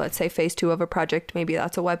on to, let's say, phase 2 of a project, maybe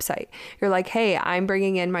that's a website. You're like, hey, I'm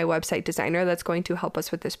bringing in my website designer that's going to help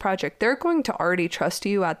us with this project. They're going to already trust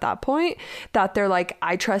you at that point, that they're like,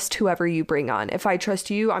 I trust whoever you bring on. If I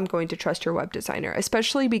trust you, I'm going to trust your web designer,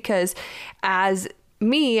 especially because as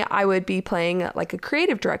me, I would be playing like a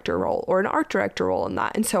creative director role or an art director role in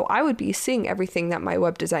that. And so I would be seeing everything that my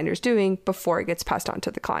web designer is doing before it gets passed on to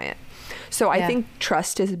the client. So I think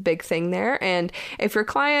trust is a big thing there. And if your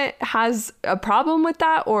client has a problem with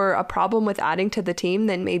that or a problem with adding to the team,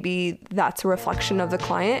 then maybe that's a reflection of the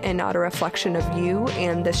client and not a reflection of you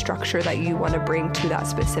and the structure that you want to bring to that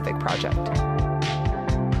specific project.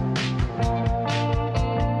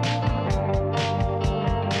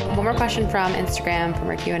 One more question from Instagram from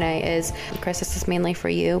our Q&A is, Chris, this is mainly for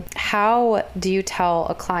you. How do you tell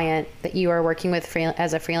a client that you are working with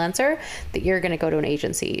as a freelancer that you're going to go to an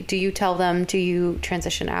agency? Do you tell them? Do you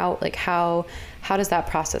transition out? Like how does that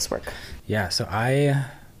process work? Yeah, so I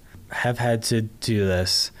have had to do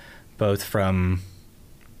this both from,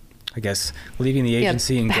 I guess, leaving the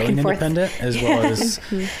agency and going independent, as well as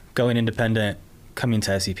going independent, coming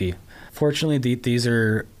to SEP. Fortunately, these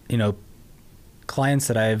are, clients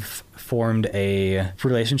that I've formed a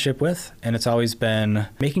relationship with, and it's always been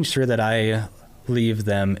making sure that I leave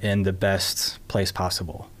them in the best place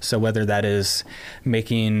possible. So whether that is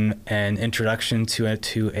making an introduction to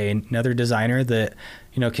another designer that,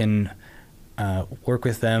 can work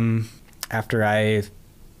with them after I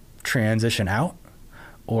transition out,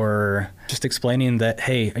 or just explaining that,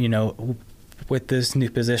 hey, with this new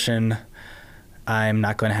position, I'm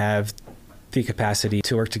not going to have the capacity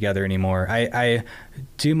to work together anymore. I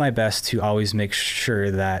do my best to always make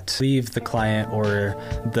sure that leave the client or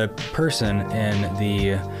the person in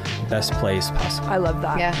the best place possible. I love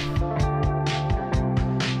that. Yeah.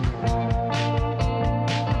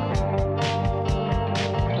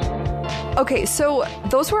 Okay, so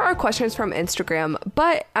those were our questions from Instagram,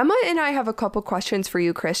 but Emma and I have a couple questions for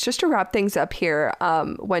you, Chris, just to wrap things up here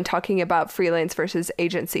when talking about freelance versus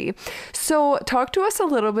agency. So talk to us a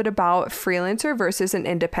little bit about freelancer versus an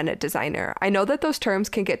independent designer. I know that those terms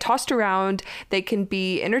can get tossed around. They can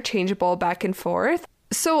be interchangeable back and forth.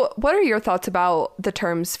 So what are your thoughts about the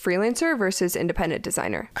terms freelancer versus independent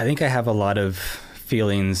designer? I think I have a lot of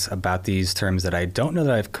feelings about these terms that I don't know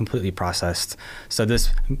that I've completely processed. So this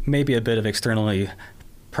may be a bit of externally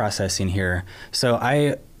processing here. So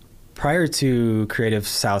prior to Creative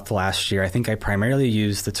South last year, I think I primarily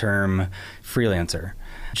used the term freelancer,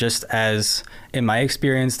 just as in my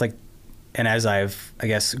experience, and as I've, I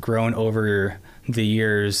guess, grown over the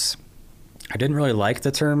years, I didn't really like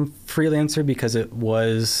the term freelancer because it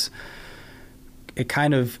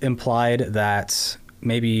kind of implied that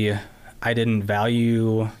maybe I didn't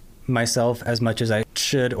value myself as much as I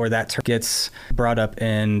should, or that term gets brought up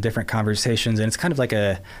in different conversations, and it's kind of like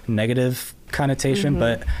a negative connotation.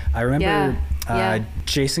 But I remember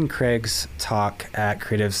Jason Craig's talk at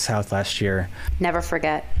Creative South last year. Never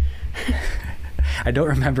forget. I don't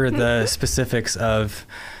remember the specifics of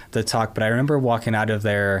the talk, but I remember walking out of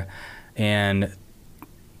there and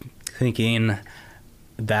thinking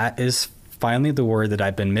that is finally the word that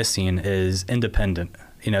I've been missing, is independent.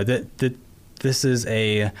 This is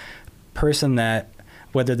a person that,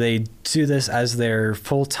 whether they do this as their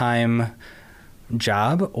full-time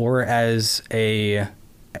job or as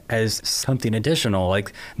something additional,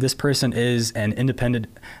 like this person is an independent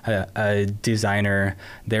designer.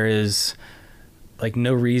 There is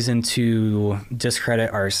no reason to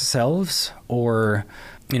discredit ourselves or,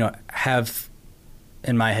 have,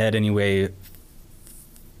 in my head anyway,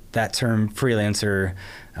 that term freelancer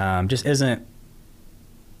just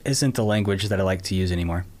isn't the language that I like to use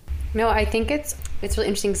anymore. No, I think it's it's really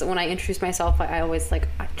interesting because when I introduce myself, I always I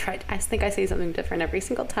think I say something different every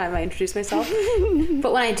single time I introduce myself.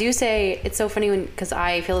 But when I do say, it's so funny because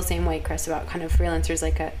I feel the same way, Chris, about kind of freelancers,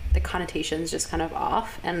 the connotation's just kind of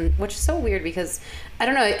off, and which is so weird because I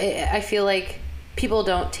don't know, I feel like people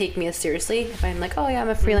don't take me as seriously if I'm like, oh yeah, I'm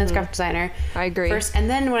a freelance graphic designer. I agree. First, and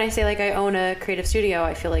then when I say I own a creative studio,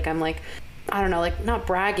 I feel like I'm I don't know, not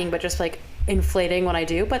bragging, but just inflating what I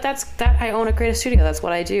do, but that I own a creative studio. That's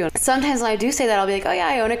what I do. Sometimes when I do say that, I'll be like, oh yeah,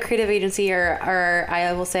 I own a creative agency, or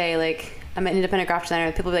I will say I'm an independent graphic designer,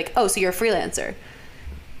 and people will be like, oh, so you're a freelancer.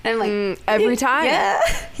 And I'm like, every time.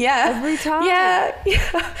 Yeah. Every time.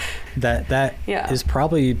 Yeah. That is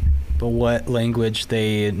probably what language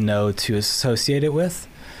they know to associate it with.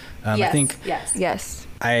 Yes, I think yes.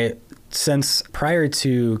 Since prior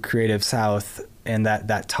to Creative South and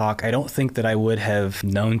that talk, I don't think that I would have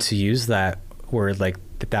known to use that word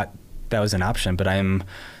that was an option, but I'm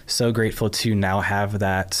so grateful to now have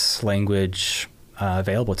that language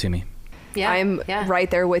available to me. Yeah, I'm right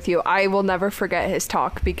there with you. I will never forget his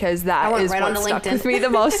talk because that is what stuck with me the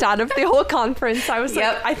most out of the whole conference. I was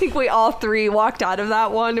I think we all three walked out of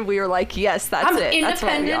that one and we were like, yes, that's it. That's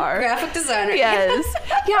what we are. Graphic designer. Yes.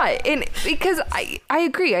 Yeah. And because I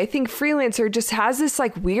agree. I think freelancer just has this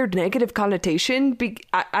weird negative connotation.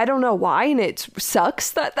 I don't know why. And it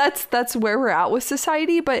sucks that's where we're at with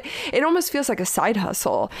society, but it almost feels like a side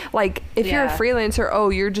hustle. If you're a freelancer,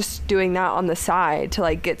 oh, you're just doing that on the side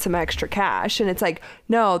to get some extra cash. And it's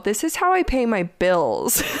no, this is how I pay my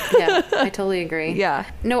bills. Yeah, I totally agree. Yeah.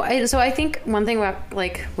 No, so I think one thing about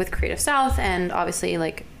with Creative South, and obviously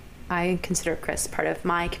I consider Chris part of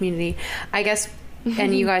my community, I guess,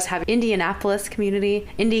 and you guys have Indianapolis community,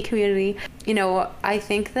 indie community. I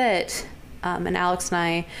think that and Alex and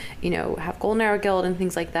I, have Golden Arrow Guild and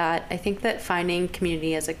things like that. I think that finding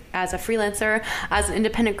community as a freelancer, as an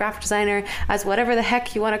independent graphic designer, as whatever the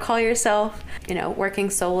heck you want to call yourself, working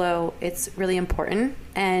solo, it's really important.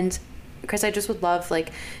 And Chris, I just would love,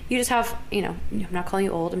 you just have, I'm not calling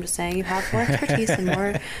you old, I'm just saying you have more expertise and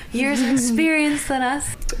more years of experience than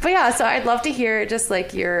us. But yeah, so I'd love to hear just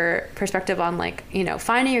your perspective on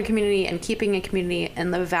finding your community and keeping a community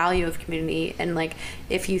and the value of community, and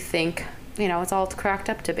if you think, it's all cracked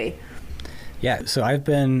up to be. Yeah, so I've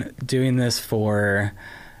been doing this for,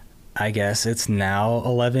 I guess it's now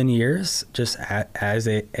 11 years, just as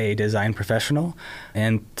a design professional.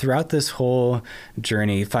 And throughout this whole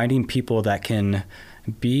journey, finding people that can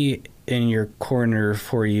be in your corner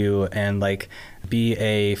for you and be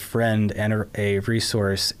a friend and a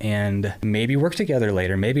resource, and maybe work together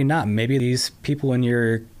later, maybe not. Maybe these people in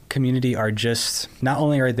your community are just, not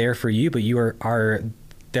only are there for you, but you are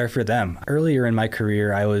there for them. Earlier in my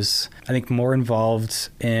career, I was, I think, more involved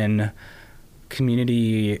in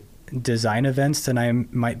community design events than I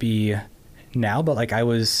might be now, but I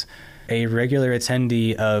was a regular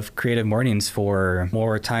attendee of Creative Mornings for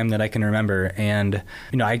more time than I can remember. And,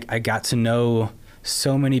 I got to know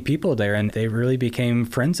so many people there, and they really became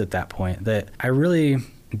friends at that point. That I really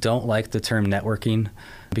don't like the term networking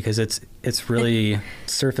because it's really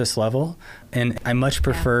surface level, and I much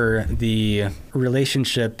prefer the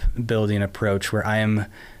relationship building approach where I am,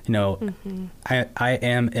 I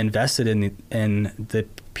am invested in the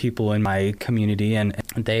people in my community, and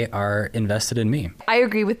they are invested in me. I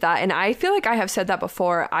agree with that. And I feel like I have said that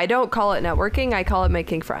before. I don't call it networking. I call it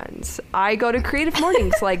making friends. I go to Creative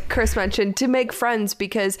Mornings, like Chris mentioned, to make friends,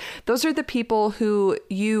 because those are the people who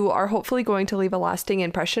you are hopefully going to leave a lasting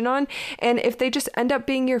impression on. And if they just end up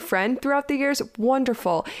being your friend throughout the years,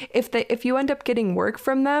 wonderful. If you end up getting work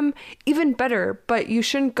from them, even better. But you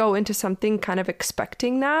shouldn't go into something kind of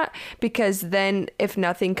expecting that, because then if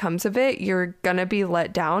nothing comes of it, you're gonna be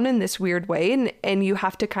let down in this weird way, and you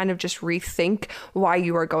have to kind of just rethink why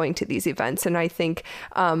you are going to these events. And I think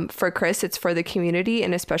for Chris, it's for the community,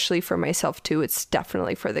 and especially for myself too, it's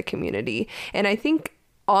definitely for the community. And I think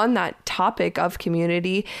on that topic of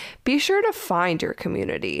community, be sure to find your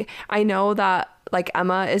community. I know that like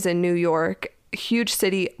Emma is in New York, huge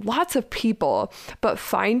city, lots of people, but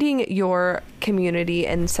finding your community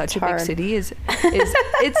in such a big city is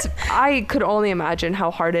it's I could only imagine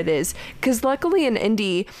how hard it is, because luckily in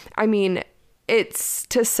Indy, I mean, it's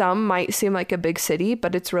to some might seem like a big city,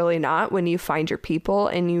 but it's really not when you find your people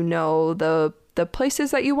and you know the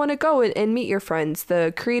places that you want to go and meet your friends,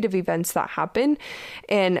 the creative events that happen.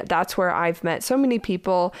 And that's where I've met so many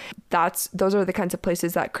people. Those are the kinds of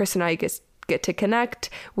places that Chris and I get get to connect.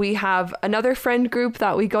 We have another friend group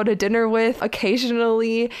that we go to dinner with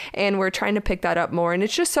occasionally, and we're trying to pick that up more. And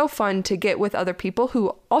it's just so fun to get with other people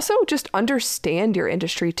who also just understand your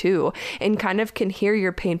industry too, and kind of can hear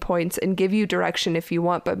your pain points and give you direction if you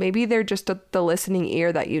want, but maybe they're just the listening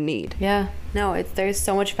ear that you need. Yeah, no, there's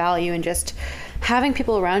so much value in just having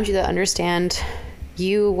people around you that understand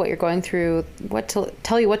you, what you're going through, what to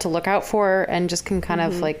tell you, what to look out for, and just can kind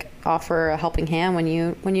of like offer a helping hand when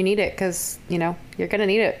you need it, because you're gonna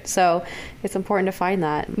need it. So it's important to find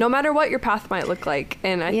that, no matter what your path might look like.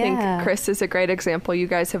 And I think Chris is a great example. You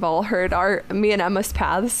guys have all heard me and Emma's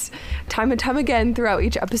paths time and time again throughout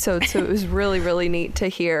each episode, so it was really, really neat to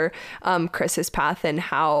hear Chris's path and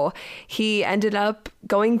how he ended up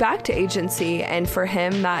going back to agency. And for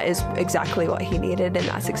him, that is exactly what he needed, and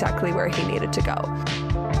that's exactly where he needed to go.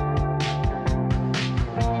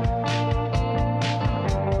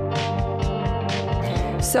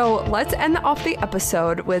 So let's end off the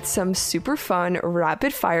episode with some super fun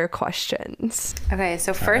rapid fire questions. Okay,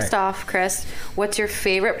 so first off, Chris, what's your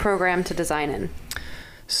favorite program to design in?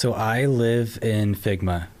 So I live in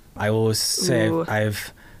Figma. I will say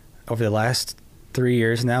I've over the last 3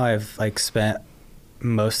 years now, I've spent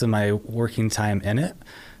most of my working time in it.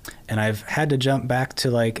 And I've had to jump back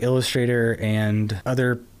to Illustrator and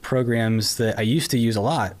other programs that I used to use a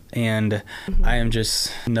lot. And I am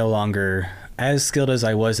just no longer as skilled as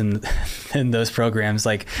I was in those programs.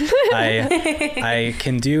 I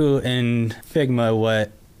can do in Figma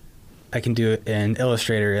what I can do in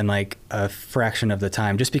Illustrator in a fraction of the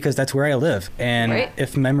time, just because that's where I live. And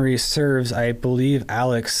if memory serves, I believe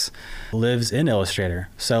Alex lives in Illustrator.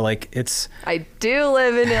 So I do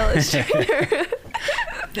live in Illustrator.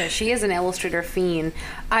 No, she is an Illustrator fiend.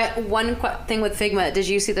 One thing with Figma, did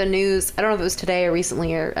you see the news? I don't know if it was today or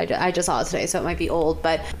recently, or I just saw it today, so it might be old,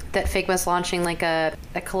 but that Figma's launching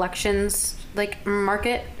a collections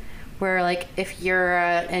market where if you're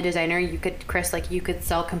a designer, you could, Chris, you could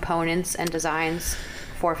sell components and designs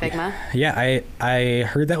for Figma. Yeah, I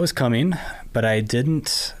heard that was coming, but I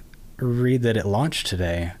didn't read that it launched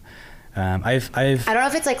today. I don't know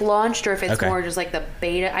if it's launched or if it's more just the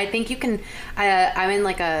beta. I think you can. I'm in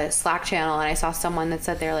a Slack channel, and I saw someone that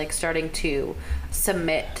said they're starting to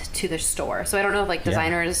submit to the store. So I don't know if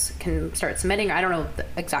designers can start submitting. I don't know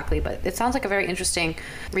exactly, but it sounds like a very interesting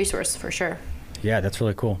resource for sure. Yeah, that's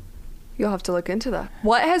really cool. You'll have to look into that.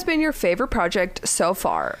 What has been your favorite project so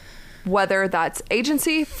far? Whether that's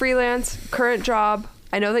agency, freelance, current job.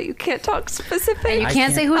 I know that you can't talk specific. And you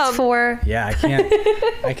can't say who it's for. Yeah, I can't.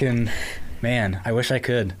 I can. Man, I wish I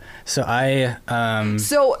could. So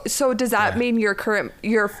So does that mean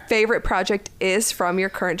your favorite project is from your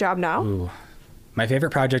current job now? Ooh. My favorite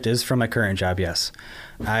project is from my current job, yes.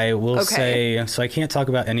 I will say, so I can't talk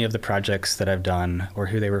about any of the projects that I've done or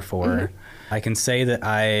who they were for. I can say that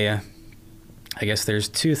I guess there's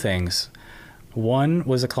two things. One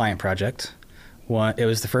was a client project. It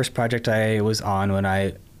was the first project I was on when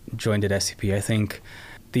I joined at SCP. I think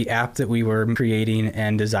the app that we were creating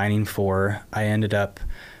and designing for, I ended up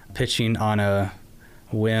pitching on a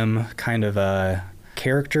whim, kind of a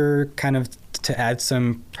character, kind of to add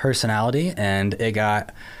some personality, and it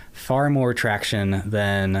got far more traction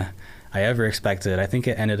than I ever expected. I think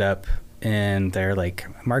it ended up in their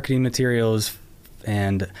marketing materials,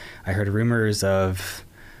 and I heard rumors of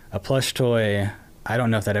a plush toy. I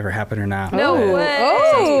don't know if that ever happened or not. No way.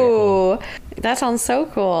 Oh, that sounds so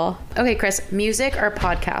cool. Okay, Chris, music or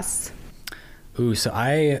podcasts? Ooh,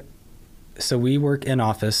 so we work in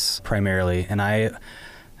office primarily, and I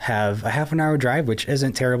have a half an hour drive, which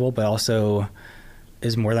isn't terrible, but also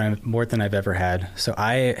is more than I've ever had. So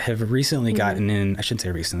I have recently gotten in, I shouldn't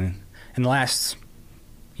say recently, in the last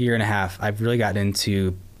year and a half, I've really gotten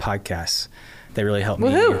into podcasts. They really helped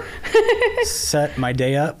me set my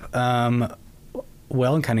day up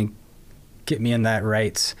and kind of get me in that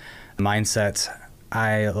right mindset.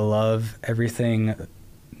 I love everything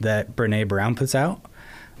that Brene Brown puts out,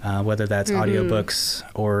 whether that's audiobooks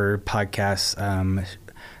or podcasts.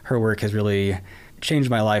 Her work has really changed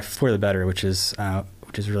my life for the better, which is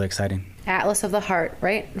really exciting. Atlas of the Heart,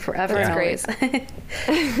 right? Forever and always.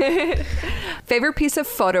 Favorite piece of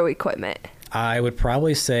photo equipment? I would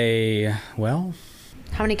probably say, how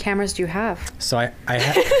many cameras do you have? So I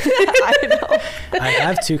I know. I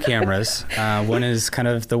have two cameras. One is kind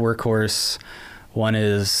of the workhorse. One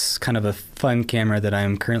is kind of a fun camera that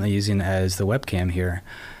I'm currently using as the webcam here.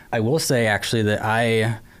 I will say actually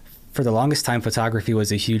that for the longest time, photography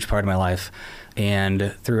was a huge part of my life.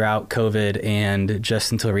 And throughout COVID and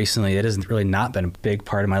just until recently, it has really not been a big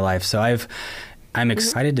part of my life. So I'm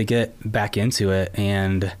excited to get back into it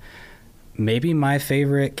and maybe my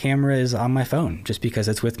favorite camera is on my phone, just because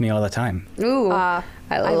it's with me all the time. Ooh, I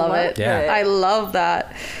love it. Yeah. I love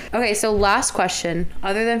that. Okay, so last question.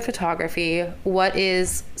 Other than photography, what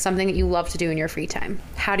is something that you love to do in your free time?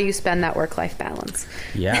 How do you spend that work-life balance?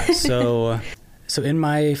 Yeah, so in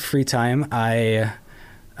my free time,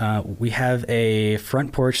 we have a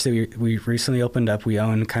front porch that we recently opened up. We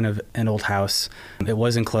own kind of an old house. It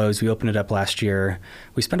was enclosed. We opened it up last year.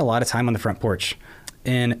 We spent a lot of time on the front porch.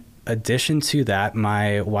 In addition to that,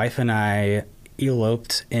 my wife and I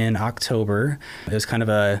eloped in October. It was kind of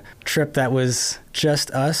a trip that was just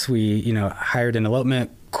us. We, hired an elopement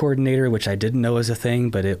coordinator, which I didn't know was a thing,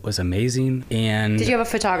 but it was amazing. And did you have a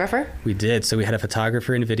photographer? We did. So we had a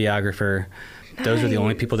photographer and a videographer. Those were the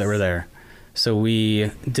only people that were there. So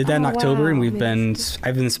we did that in October, and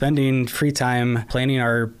I've been spending free time planning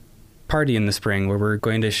our party in the spring, where we're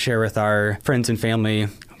going to share with our friends and family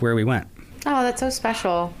where we went. Oh, that's so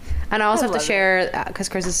special. And I also have to share, because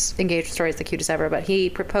Chris's engagement story is the cutest ever, but he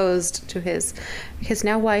proposed to his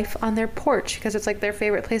now wife on their porch, because it's like their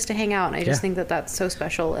favorite place to hang out. And I just think that that's so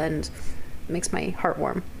special and makes my heart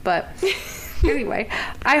warm. But anyway,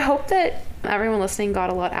 I hope that everyone listening got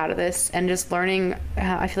a lot out of this, and just learning,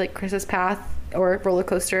 I feel like Chris's path or roller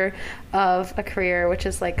coaster of a career, which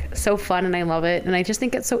is like so fun, and I love it. And I just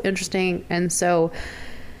think it's so interesting. And so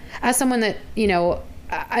as someone that,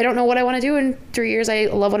 I don't know what I want to do in 3 years. I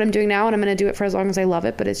love what I'm doing now, and I'm going to do it for as long as I love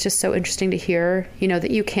it. But it's just so interesting to hear,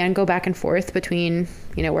 that you can go back and forth between,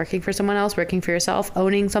 working for someone else, working for yourself,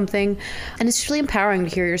 owning something. And it's really empowering to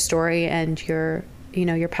hear your story and your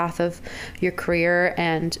path of your career,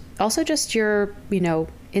 and also just your,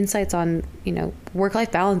 insights on,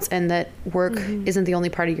 work-life balance, and that work isn't the only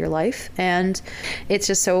part of your life. And it's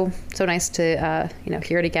just so nice to,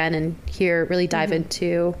 hear it again and really dive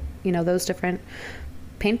into, those different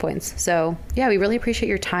pain points. So yeah, we really appreciate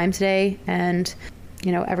your time today, and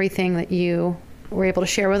everything that you were able to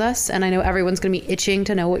share with us. And I know everyone's going to be itching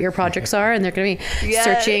to know what your projects are, and they're going to be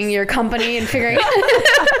searching your company and figuring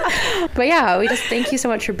but yeah, we just thank you so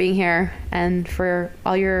much for being here and for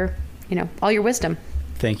all your wisdom.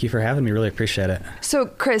 Thank you for having me. Really appreciate it. So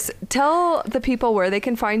Chris, tell the people where they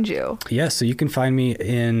can find you. Yeah, so you can find me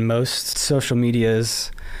in most social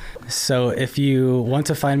medias. So if you want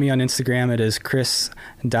to find me on Instagram, it is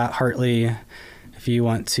chris.hartley. If you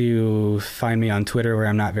want to find me on Twitter, where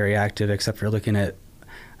I'm not very active except for looking at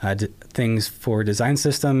things for design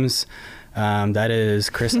systems, that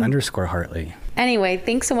is Chris_Hartley. Anyway,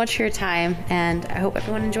 thanks so much for your time, and I hope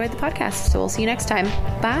everyone enjoyed the podcast. So we'll see you next time.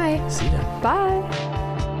 Bye. See ya. Bye.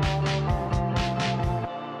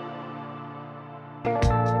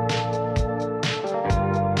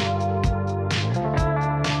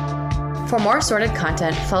 For more Sorted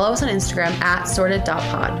content, follow us on Instagram at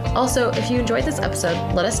sorted.pod. Also, if you enjoyed this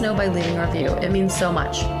episode, let us know by leaving a review. It means so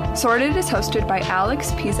much. Sorted is hosted by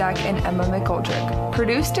Alex Pizak and Emma McGoldrick.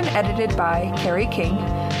 Produced and edited by Carrie King.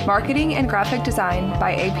 Marketing and graphic design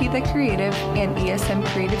by AP The Creative and ESM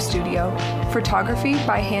Creative Studio. Photography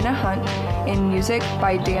by Hannah Hunt. And music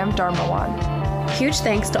by Dan Dharmawan. Huge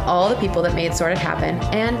thanks to all the people that made Sorted happen,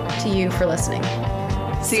 and to you for listening.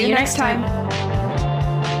 See you next time.